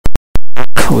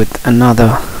with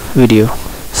another video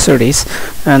series,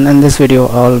 and in this video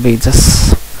I'll be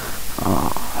just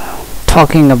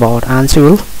talking about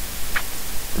Ansible.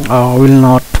 Will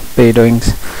not be doing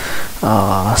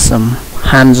some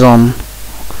hands-on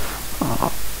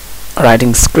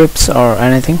writing scripts or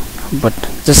anything, but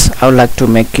just I would like to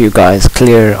make you guys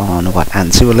clear on what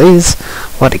Ansible is,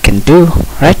 what it can do,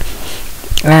 right?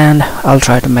 And I'll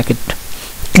try to make it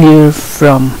clear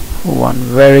from one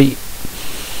very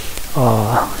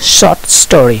short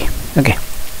story. Okay,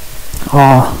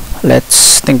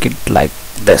 let's think it like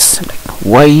this. Like,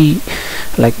 why,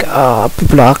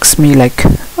 people ask me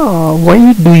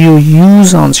why do you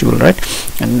use Ansible, right?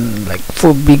 And like,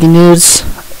 for beginners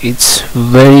it's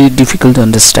very difficult to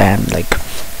understand like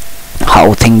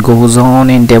how thing goes on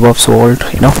in DevOps world,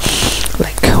 you know.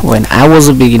 Like, when I was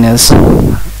a beginner,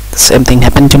 the same thing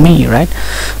happened to me, right?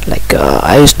 Like,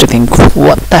 I used to think,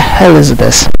 what the hell is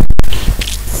this?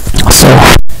 So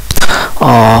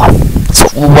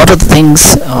what are the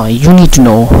things you need to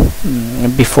know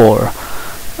before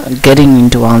getting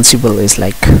into Ansible is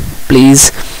like,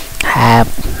 please have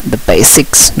the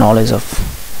basics knowledge of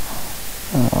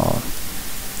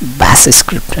Bash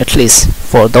script, at least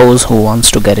for those who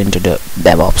wants to get into the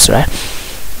DevOps, right?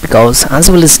 Because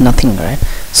Ansible is nothing, right?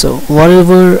 So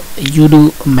whatever you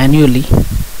do manually,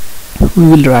 we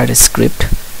will write a script,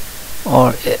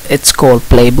 or it's called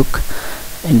playbook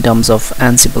in terms of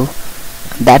Ansible,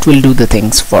 that will do the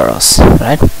things for us,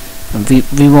 right?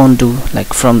 We won't do,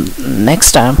 like, from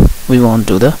next time we won't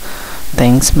do the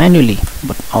things manually,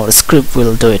 but our script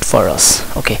will do it for us.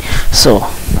 Okay, so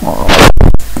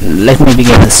let me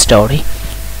begin the story.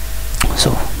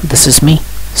 So this is me,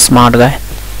 smart guy,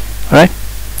 right?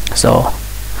 So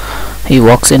he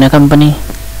works in a company.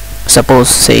 Suppose,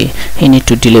 say, he need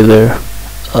to deliver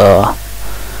a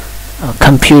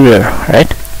computer,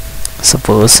 right?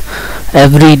 Suppose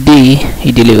every day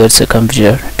he delivers a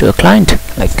computer to a client.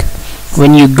 Like,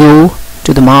 when you go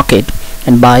to the market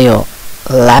and buy a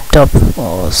laptop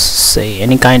or say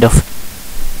any kind of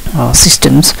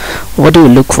systems, what do you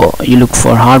look for? You look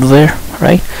for hardware,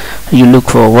 right? You look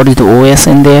for what is the OS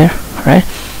in there, right?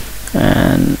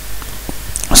 And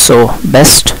so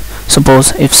best,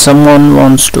 suppose if someone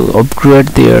wants to upgrade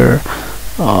their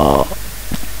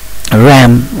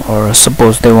RAM, or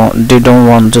suppose they don't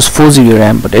want just 4GB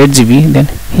RAM but 8GB, then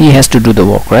he has to do the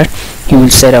work, right? He will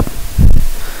set up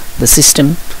the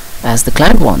system as the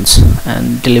client wants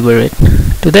and deliver it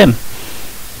to them,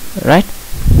 right?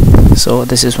 So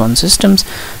this is one systems,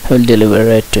 he will deliver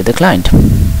it to the client.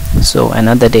 So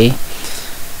another day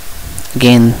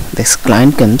again this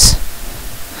client comes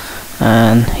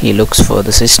and he looks for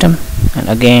the system, and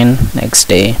again next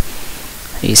day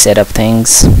he set up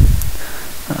things,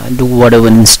 do whatever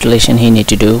installation he need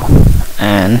to do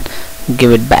and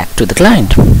give it back to the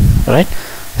client, right?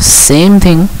 Same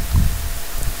thing,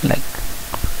 like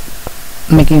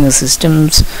making the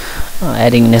systems,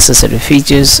 adding necessary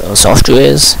features or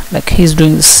softwares, like he's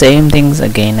doing the same things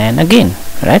again and again,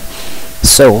 right?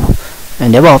 So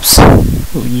in DevOps,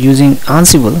 using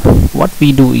Ansible, what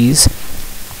we do is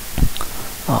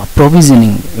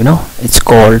provisioning, you know. It's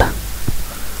called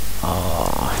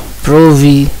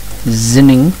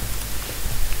provisioning,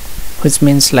 which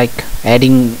means like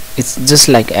adding, it's just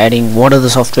like adding what are the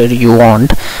software you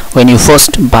want when you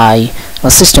first buy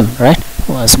a system, right?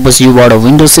 Suppose you bought a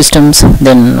Windows systems,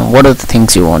 then what are the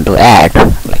things you want to add,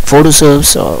 like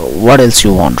Photoshop or what else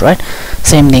you want, right?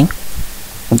 Same thing,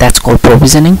 that's called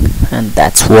provisioning, and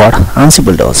that's what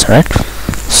Ansible does, right?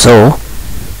 So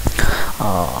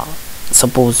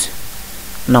suppose,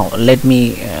 now let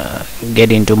me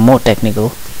get into more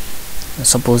technical.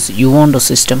 Suppose you want a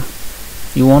system,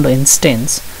 you want an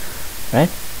instance, right,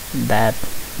 that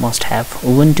must have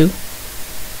Ubuntu,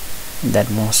 that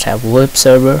must have web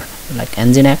server like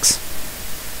Nginx,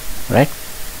 right?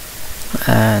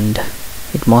 And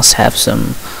it must have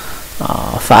some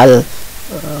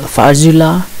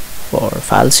FileZilla for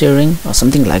file sharing or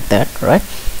something like that, right?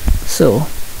 So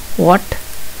what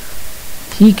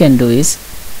he can do is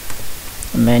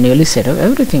manually set up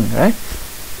everything, right?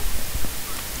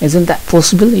 Isn't that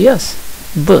possible? Yes,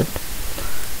 but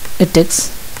it takes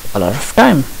a lot of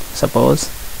time. Suppose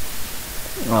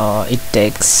it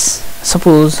takes,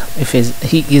 suppose if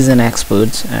he is an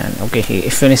expert and okay, he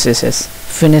finish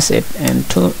it in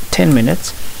 10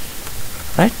 minutes,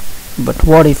 right? But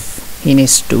what if he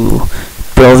needs to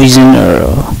provision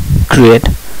or create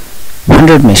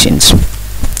 100 machines?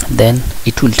 Then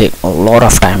it will take a lot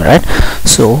of time, right?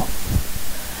 So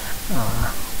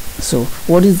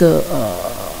what is the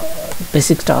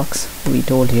basic tasks we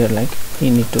told here? Like,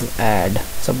 you need to add,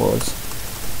 suppose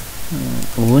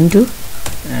Ubuntu,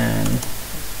 and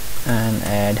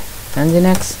add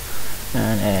nginx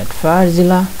and add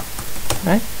FireZilla,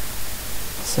 right?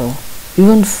 So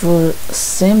even for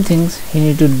same things you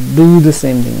need to do the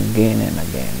same thing again and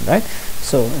again, right?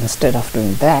 So instead of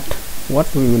doing that,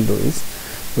 what we will do is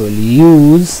we will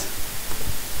use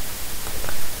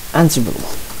Ansible,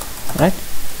 right?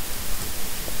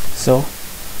 So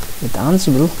with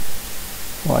Ansible,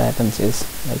 what happens is,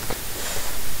 like,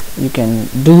 you can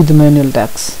do the manual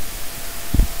tasks,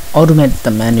 automate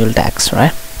the manual tasks,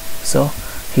 right? So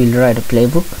he'll write a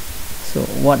playbook. So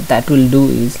what that will do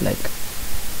is, like,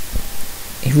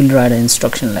 he will write an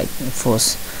instruction like,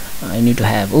 first I need to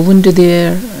have Ubuntu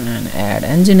there and add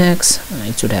nginx,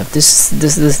 it should have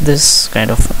this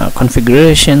kind of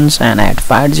configurations, and add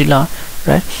FireZilla,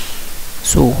 right?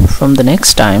 So from the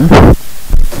next time,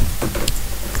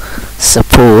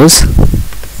 suppose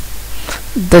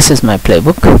this is my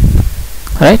playbook,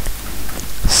 right?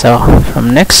 So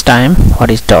from next time, what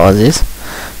it does is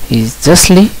he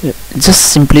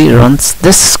just simply runs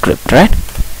this script, right?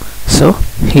 So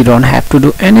he don't have to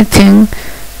do anything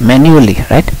manually,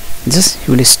 right? Just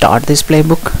he will start this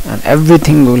playbook and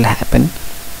everything will happen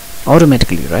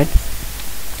automatically, right?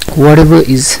 Whatever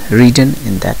is written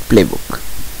in that playbook,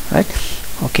 right?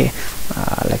 Okay,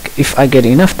 like if I get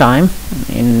enough time,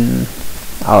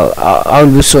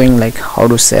 I'll be showing like how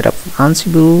to set up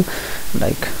Ansible,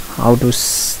 like how to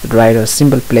write a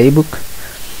simple playbook.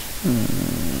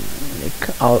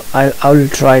 Like I'll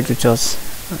try to just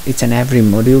each and every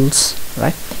modules,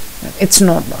 right? It's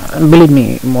not, believe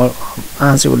me,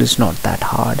 Ansible is not that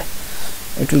hard.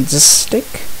 It will just take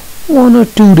 1 or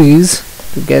 2 days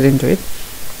to get into it,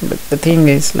 but the thing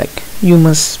is, like, you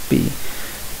must be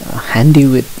handy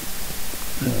with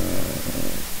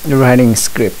writing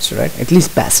scripts, right? At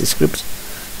least basic scripts.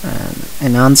 And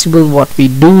in Ansible, what we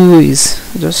do is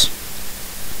just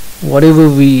whatever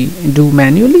we do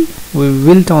manually, we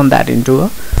will turn that into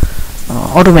a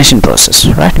automation process,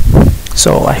 right?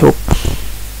 So I hope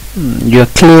you are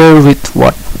clear with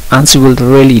what Ansible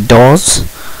really does,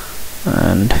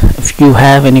 and if you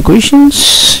have any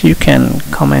questions, you can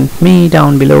comment me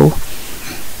down below,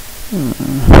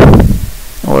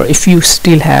 or if you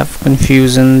still have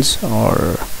confusions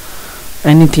or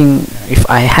anything if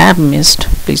I have missed,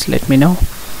 please let me know.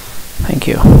 Thank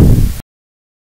you.